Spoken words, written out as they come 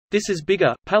This is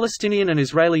bigger. Palestinian and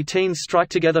Israeli teens strike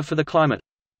together for the climate.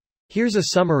 Here's a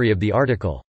summary of the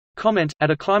article. Comment: at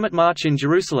a climate march in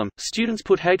Jerusalem, students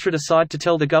put hatred aside to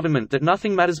tell the government that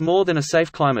nothing matters more than a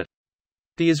safe climate.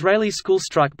 The Israeli school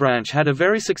strike branch had a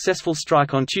very successful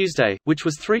strike on Tuesday, which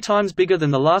was 3 times bigger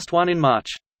than the last one in March.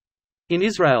 In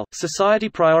Israel, society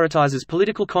prioritizes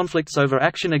political conflicts over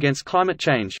action against climate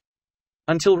change.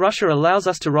 Until Russia allows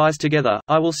us to rise together,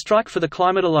 I will strike for the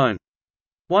climate alone.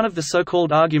 One of the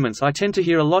so-called arguments I tend to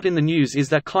hear a lot in the news is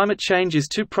that climate change is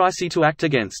too pricey to act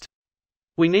against.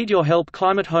 We need your help.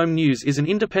 Climate Home News is an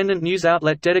independent news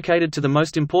outlet dedicated to the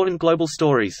most important global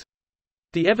stories.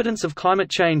 The evidence of climate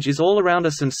change is all around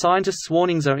us and scientists'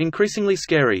 warnings are increasingly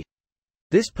scary.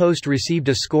 This post received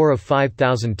a score of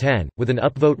 5,010, with an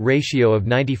upvote ratio of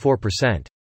 94%.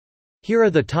 Here are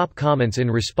the top comments in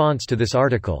response to this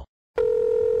article.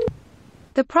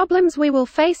 The problems we will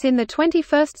face in the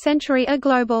 21st century are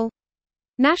global.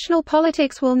 National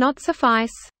politics will not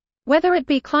suffice. Whether it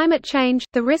be climate change,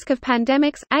 the risk of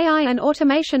pandemics, AI and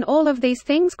automation, all of these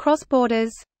things cross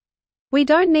borders. We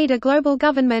don't need a global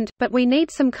government, but we need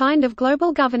some kind of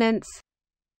global governance.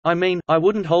 I mean, I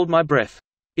wouldn't hold my breath.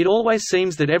 It always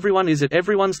seems that everyone is at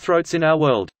everyone's throats in our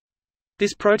world.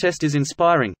 This protest is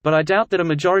inspiring, but I doubt that a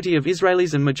majority of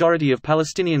Israelis and majority of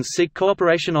Palestinians seek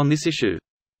cooperation on this issue.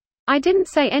 I didn't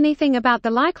say anything about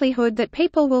the likelihood that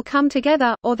people will come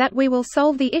together, or that we will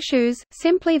solve the issues,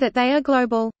 simply that they are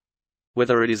global.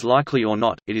 Whether it is likely or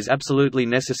not, it is absolutely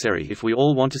necessary if we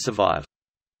all want to survive.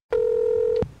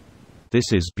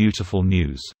 This is beautiful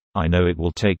news. I know it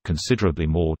will take considerably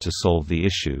more to solve the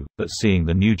issue, but seeing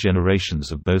the new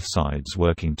generations of both sides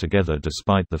working together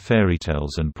despite the fairy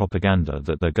tales and propaganda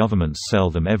that their governments sell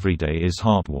them every day is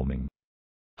heartwarming.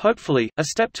 Hopefully, a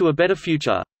step to a better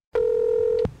future.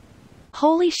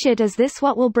 Holy shit, is this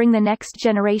what will bring the next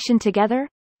generation together?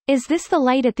 Is this the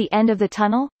light at the end of the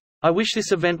tunnel? I wish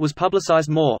this event was publicized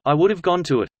more. I would have gone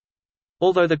to it.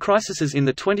 Although the crises in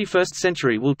the 21st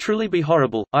century will truly be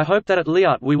horrible, I hope that at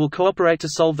least we will cooperate to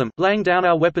solve them, laying down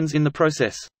our weapons in the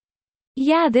process.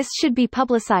 Yeah, this should be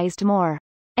publicized more.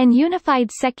 An unified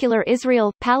secular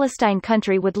Israel-Palestine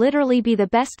country would literally be the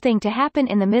best thing to happen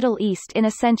in the Middle East in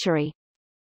a century.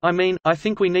 I mean, I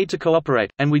think we need to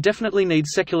cooperate, and we definitely need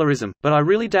secularism, but I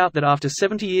really doubt that after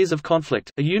 70 years of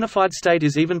conflict, a unified state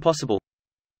is even possible.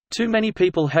 Too many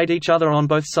people hate each other on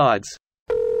both sides.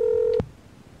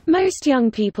 Most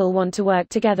young people want to work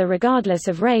together regardless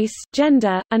of race,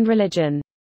 gender, and religion.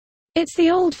 It's the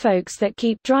old folks that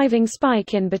keep driving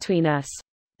spike in between us.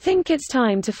 Think it's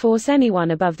time to force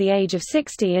anyone above the age of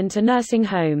 60 into nursing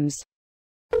homes.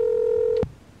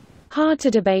 Hard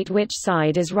to debate which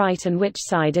side is right and which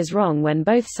side is wrong when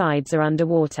both sides are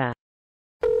underwater.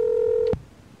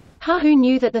 Who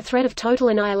knew that the threat of total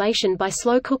annihilation by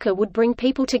slow cooker would bring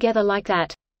people together like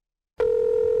that?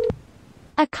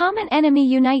 A common enemy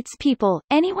unites people.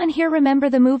 Anyone here remember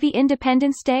the movie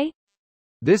Independence Day?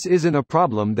 This isn't a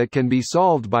problem that can be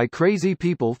solved by crazy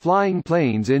people flying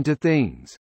planes into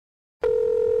things.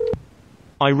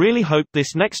 I really hope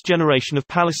this next generation of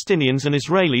Palestinians and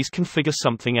Israelis can figure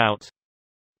something out.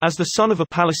 As the son of a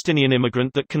Palestinian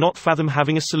immigrant that cannot fathom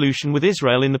having a solution with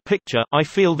Israel in the picture, I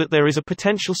feel that there is a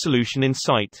potential solution in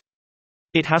sight.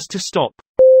 It has to stop.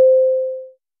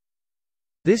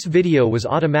 This video was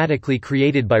automatically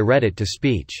created by Reddit to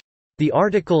speech. The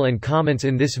article and comments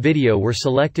in this video were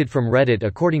selected from Reddit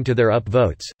according to their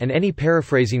upvotes, and any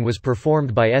paraphrasing was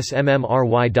performed by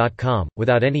smmry.com,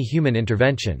 without any human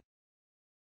intervention.